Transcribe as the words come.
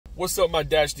What's up, my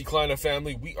Dash Decliner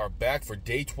family? We are back for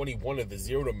day 21 of the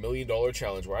 $0 to $1 million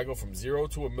challenge, where I go from $0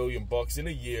 to $1 million in a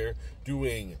year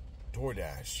doing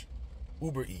DoorDash,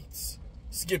 Uber Eats,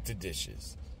 Skip to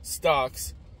Dishes,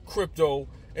 stocks, crypto,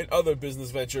 and other business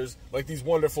ventures like these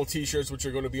wonderful t-shirts, which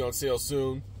are going to be on sale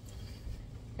soon.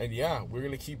 And yeah, we're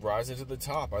going to keep rising to the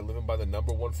top. I live by the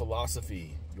 #1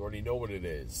 philosophy. You already know what it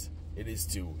is. It is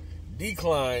to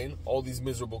decline all these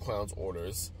miserable clowns'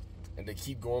 orders and to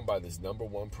keep going by this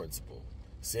 #1 principle.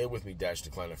 Say it with me, Dash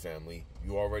Decliner family.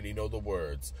 You already know the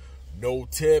words. No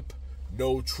tip,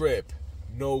 no trip,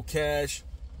 no cash,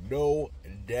 no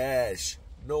dash,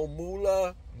 no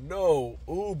moolah, no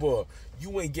Uber.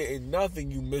 You ain't getting nothing,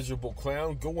 you miserable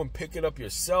clown. Go and pick it up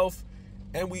yourself,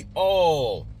 and we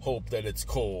all hope that it's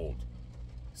cold.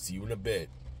 See you in a bit.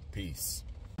 Peace.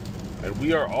 And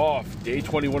we are off. Day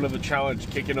 21 of the challenge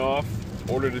kicking off.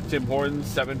 Ordered at Tim Hortons,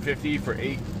 $7.50 for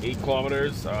 8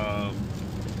 kilometers.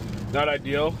 Not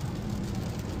ideal,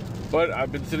 but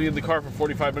I've been sitting in the car for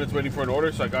 45 minutes waiting for an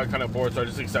order, so I got kind of bored, so I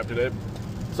just accepted it.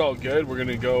 It's all good. We're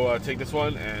gonna go take this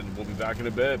one, and we'll be back in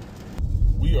a bit.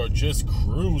 We are just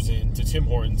cruising to Tim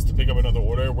Hortons to pick up another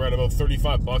order. We're at about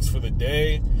 35 bucks for the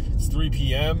day. It's 3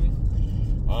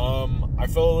 p.m. I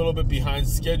fell a little bit behind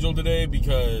schedule today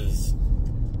because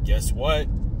guess what?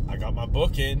 I got my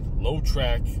book in, low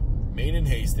track, Main and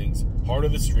Hastings, heart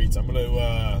of the streets. I'm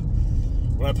gonna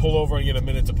when I pull over and get a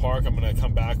minute to park, I'm gonna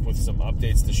come back with some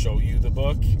updates to show you the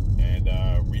book and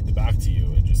read the back to you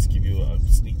and just give you a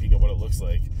sneak peek of what it looks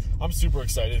like. I'm super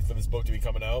excited for this book to be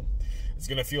coming out. It's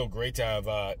gonna feel great to have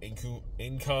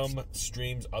income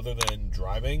streams other than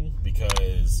driving,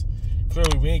 because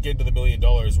clearly we ain't getting to the $1 million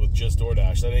with just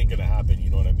DoorDash. That ain't gonna happen, you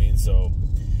know what I mean? So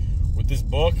with this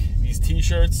book, these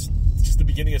t-shirts, it's just the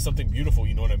beginning of something beautiful,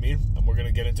 you know what I mean? And we're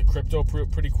gonna get into crypto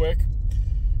pretty quick.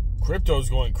 Crypto's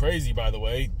going crazy, by the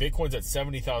way. Bitcoin's at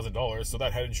 $70,000, so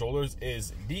that Head and Shoulders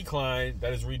is declined.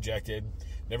 That is rejected.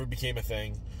 Never became a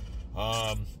thing.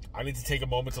 I need to take a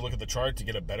moment to look at the chart to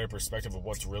get a better perspective of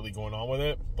what's really going on with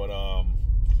it. But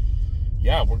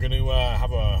yeah, we're going to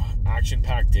have a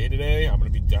action-packed day today. I'm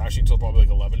going to be dashing till probably like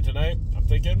 11 tonight, I'm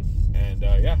thinking. And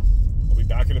yeah, I'll be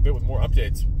back in a bit with more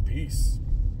updates. Peace.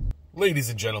 Ladies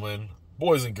and gentlemen,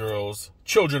 boys and girls,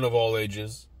 children of all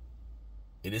ages,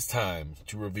 it is time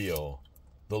to reveal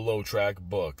the Low Track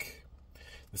book.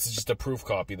 This is just a proof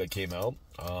copy that came out.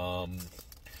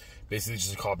 Basically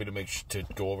just a copy to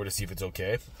go over to see if it's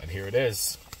okay. And here it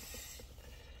is.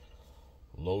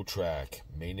 Low Track,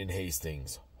 Main and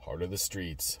Hastings, heart of the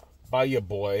streets, by your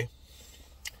boy.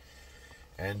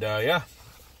 And yeah,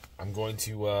 I'm going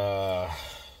to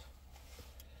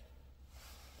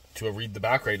read the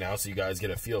back right now so you guys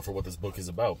get a feel for what this book is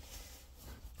about.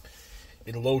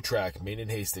 In Low Track, Main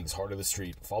and Hastings, heart of the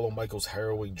street, follow Michael's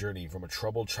harrowing journey from a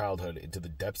troubled childhood into the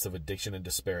depths of addiction and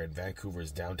despair in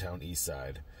Vancouver's downtown east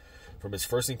side. From his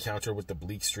first encounter with the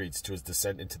bleak streets to his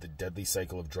descent into the deadly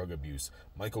cycle of drug abuse,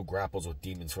 Michael grapples with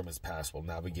demons from his past while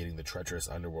navigating the treacherous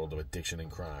underworld of addiction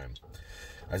and crime.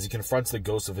 As he confronts the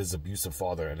ghosts of his abusive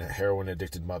father and a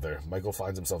heroin-addicted mother, Michael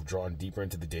finds himself drawn deeper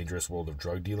into the dangerous world of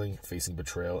drug dealing, facing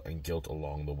betrayal and guilt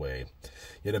along the way.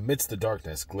 Yet amidst the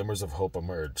darkness, glimmers of hope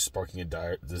emerge, sparking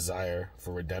a desire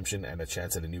for redemption and a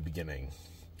chance at a new beginning.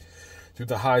 Through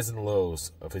the highs and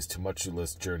lows of his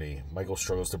tumultuous journey, Michael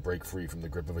struggles to break free from the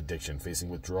grip of addiction, facing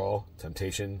withdrawal,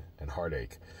 temptation, and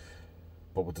heartache.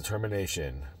 But with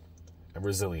determination and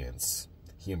resilience,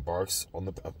 he embarks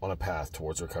on a path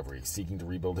towards recovery, seeking to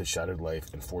rebuild his shattered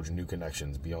life and forge new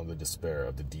connections beyond the despair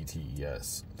of the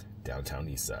DTES, downtown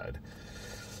east side.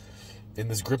 In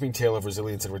this gripping tale of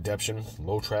resilience and redemption,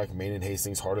 Low Track, Main and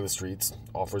Hastings, heart of the streets,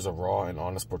 offers a raw and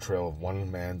honest portrayal of one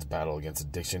man's battle against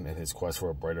addiction and his quest for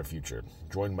a brighter future.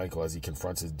 Join Michael as he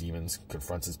confronts his demons,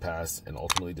 confronts his past, and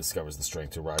ultimately discovers the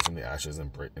strength to rise from the ashes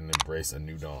and embrace a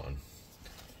new dawn.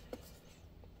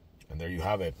 And there you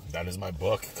have it. That is my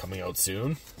book coming out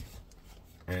soon.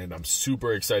 And I'm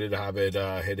super excited to have it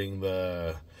hitting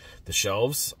the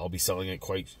shelves. I'll be selling it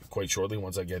quite shortly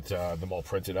once I get them all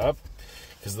printed up,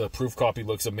 because the proof copy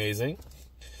looks amazing.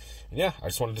 And yeah, I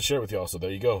just wanted to share it with y'all. So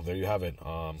there you go. There you have it.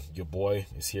 Your boy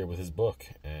is here with his book,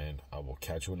 and I will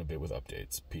catch you in a bit with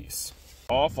updates. Peace.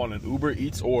 Off on an Uber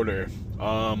Eats order.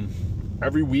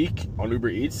 Every week on Uber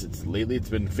Eats, lately it's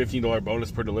been $15 bonus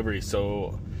per delivery.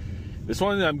 So this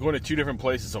one, I'm going to 2 different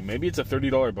places. So maybe it's a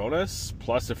 $30 bonus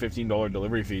plus a $15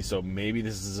 delivery fee. So maybe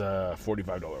this is a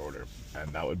 $45 order.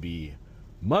 And that would be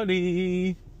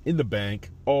money in the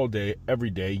bank all day, every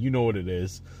day. You know what it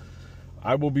is.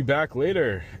 I will be back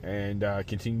later and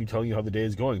continue telling you how the day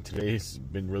is going. Today's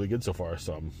been really good so far,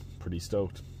 so I'm pretty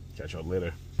stoked. Catch you all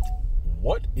later.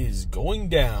 What is going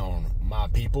down, my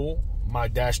people, my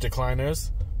dash decliners,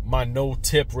 my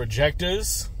no-tip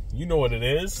rejectors? You know what it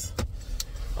is.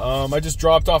 I just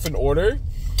dropped off an order,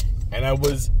 and I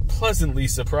was pleasantly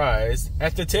surprised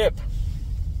at the tip.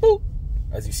 Boop.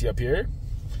 As you see up here.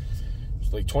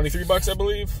 It's like 23 bucks, I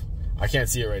believe. I can't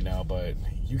see it right now, but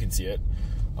you can see it.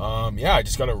 Yeah, I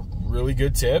just got a really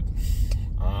good tip.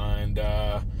 And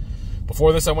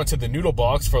before this, I went to the noodle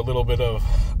box for a little bit of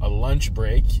a lunch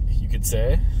break, you could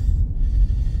say.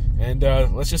 And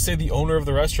let's just say the owner of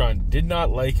the restaurant did not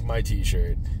like my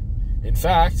t-shirt. In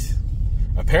fact,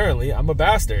 apparently, I'm a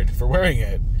bastard for wearing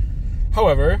it.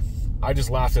 However, I just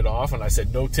laughed it off and I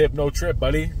said, no tip, no trip,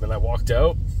 buddy. Then I walked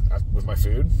out with my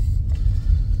food.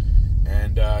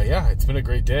 And yeah, it's been a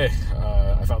great day.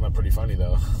 I found that pretty funny,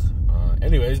 though.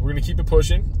 Anyways, we're going to keep it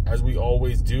pushing, as we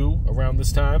always do around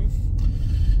this time.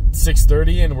 It's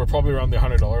 6:30, and we're probably around the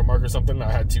 $100 mark or something. I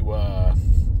had to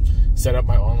set up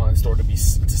my online store to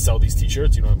sell these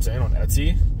t-shirts, you know what I'm saying, on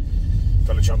Etsy.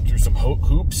 Got to jump through some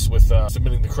hoops with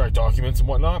submitting the correct documents and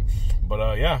whatnot.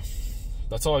 But yeah,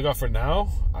 that's all I got for now.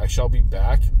 I shall be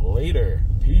back later.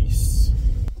 Peace.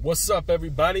 What's up,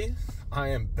 everybody? I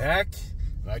am back.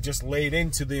 I just laid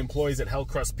into the employees at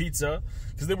Hellcrust Pizza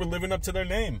because they were living up to their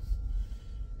name.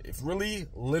 It really,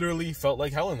 literally felt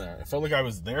like hell in there. It felt like I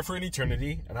was there for an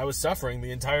eternity, and I was suffering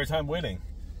the entire time waiting.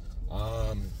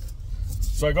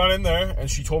 So I got in there,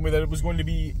 and she told me that it was going to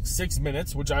be 6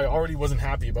 minutes, which I already wasn't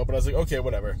happy about, but I was like, okay,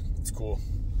 whatever. It's cool.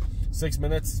 6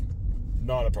 minutes,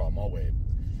 not a problem. I'll wait.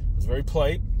 I was very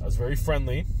polite. I was very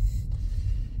friendly.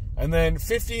 And then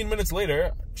 15 minutes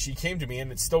later, she came to me,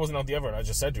 and it still wasn't out the oven. I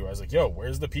just said to her, I was like, yo,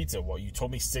 where's the pizza? Well, you told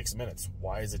me 6 minutes.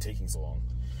 Why is it taking so long?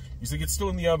 He's like, it's still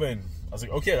in the oven. I was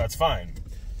like, okay, that's fine.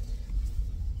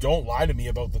 Don't lie to me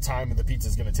about the time the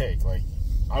pizza's going to take. Like,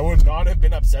 I would not have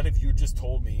been upset if you just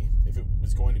told me if it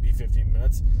was going to be 15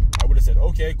 minutes. I would have said,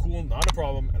 okay, cool, not a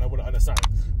problem, and I would have unassigned.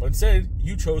 But instead,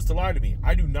 you chose to lie to me.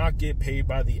 I do not get paid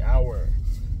by the hour.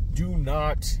 Do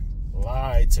not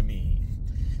lie to me.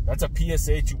 That's a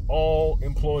PSA to all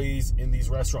employees in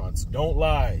these restaurants. Don't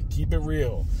lie. Keep it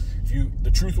real.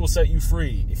 The truth will set you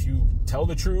free. If you tell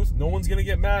the truth, no one's going to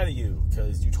get mad at you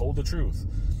because you told the truth.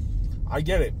 I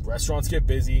get it. Restaurants get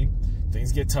busy.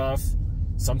 Things get tough.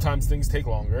 Sometimes things take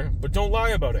longer. But don't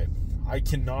lie about it. I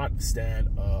cannot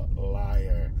stand a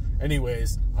liar.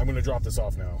 Anyways, I'm going to drop this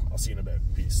off now. I'll see you in a bit.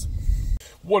 Peace.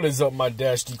 What is up, my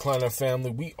Dash Decliner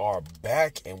family? We are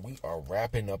back, and we are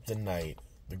wrapping up the night.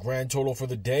 The grand total for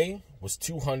the day was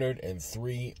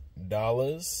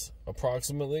 $203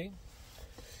 approximately.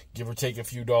 Give or take a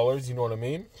few dollars, you know what I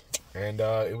mean? And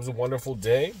it was a wonderful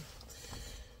day.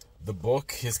 The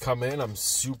book has come in. I'm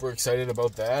super excited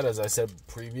about that, as I said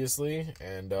previously.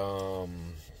 And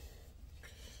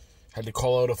had to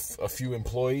call out a few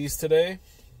employees today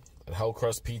at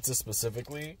Hellcrust Pizza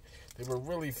specifically. They were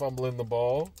really fumbling the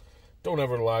ball. Don't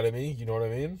ever lie to me, you know what I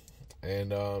mean?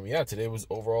 And yeah, today was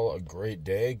overall a great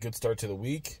day. Good start to the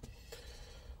week.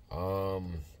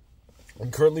 I'm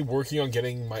currently working on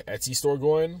getting my Etsy store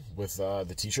going with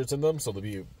the t-shirts in them, so they'll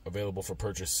be available for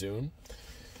purchase soon.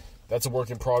 That's a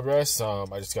work in progress.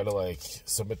 I just got to like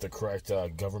submit the correct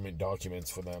government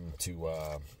documents for them to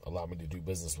allow me to do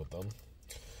business with them.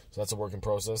 So that's a work in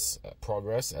progress,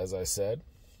 as I said.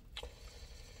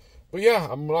 But yeah,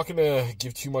 I'm not going to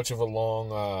give too much of a long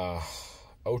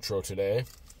outro today.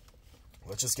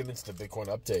 Let's just get into the Bitcoin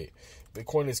update.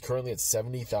 Bitcoin is currently at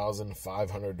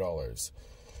 $70,500.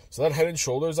 So that head and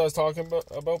shoulders I was talking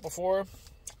about before,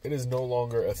 it is no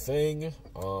longer a thing. It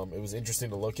was interesting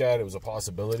to look at. It was a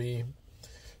possibility.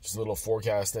 Just a little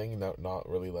forecasting, not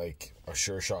really like a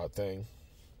sure shot thing.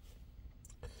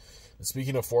 And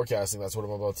speaking of forecasting, that's what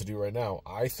I'm about to do right now.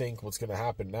 I think what's going to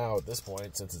happen now at this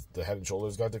point, since the head and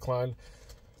shoulders got declined,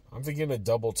 I'm thinking a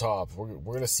double top. We're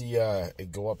going to see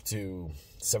it go up to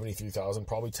 73,000,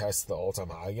 probably test the all-time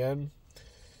high again.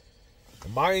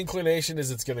 My inclination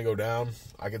is it's going to go down.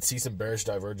 I can see some bearish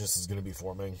divergence is going to be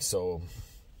forming. So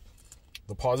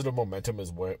the positive momentum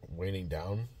is waning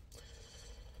down.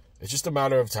 It's just a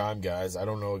matter of time, guys. I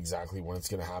don't know exactly when it's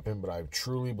going to happen, but I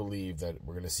truly believe that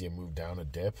we're going to see a move down, a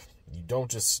dip. You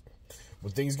don't just,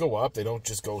 when things go up, they don't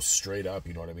just go straight up,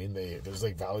 you know what I mean? There's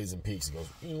like valleys and peaks. It goes,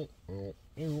 you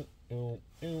know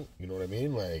what I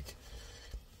mean? Like,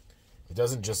 it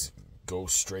doesn't just go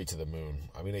straight to the moon.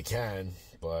 I mean, it can,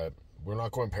 but we're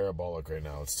not going parabolic right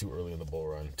now. It's too early in the bull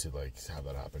run to like have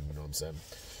that happen. You know what I'm saying?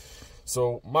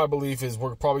 So my belief is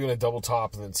we're probably going to double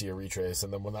top and then see a retrace.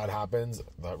 And then when that happens,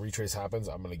 that retrace happens,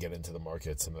 I'm going to get into the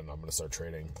markets and then I'm going to start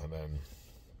trading. And then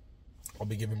I'll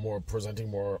be presenting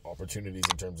more opportunities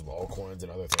in terms of altcoins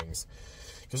and other things.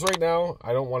 Because right now,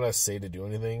 I don't want to say to do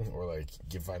anything or, like,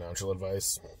 give financial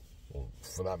advice. Well,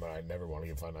 for that matter, I never want to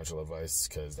give financial advice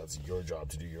because that's your job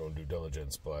to do your own due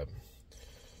diligence. But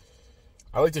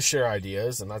I like to share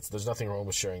ideas, and there's nothing wrong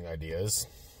with sharing ideas.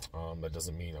 That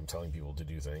doesn't mean I'm telling people to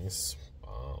do things.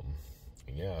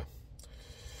 Yeah.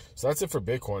 So that's it for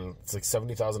Bitcoin. It's like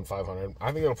 70,500.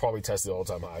 I think it'll probably test the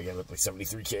all-time high again at like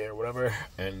 73K or whatever.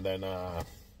 And then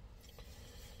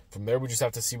from there, we just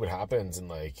have to see what happens and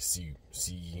like see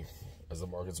as the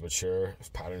markets mature,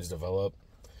 if patterns develop.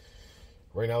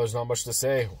 Right now, there's not much to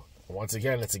say. Once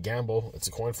again, it's a gamble. It's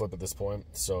a coin flip at this point.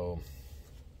 So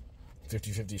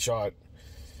 50-50 shot.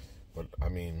 But I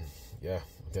mean, yeah,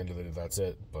 at the end of the day, that's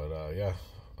it. But yeah.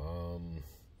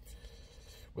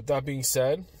 With that being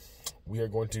said, we are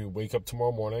going to wake up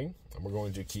tomorrow morning and we're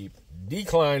going to keep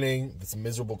declining this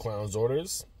miserable clown's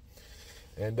orders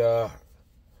and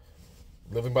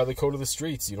living by the code of the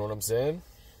streets. You know what I'm saying?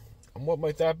 And what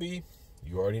might that be?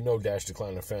 You already know, Dash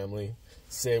Decliner family.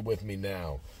 Say it with me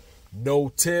now. No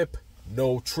tip,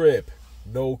 no trip,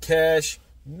 no cash,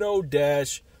 no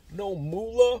dash, no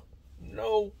moolah,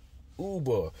 no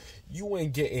Uber. You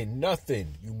ain't getting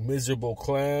nothing, you miserable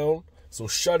clown. So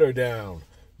shut her down.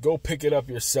 Go pick it up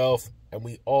yourself, and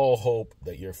we all hope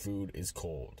that your food is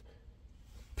cold.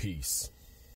 Peace.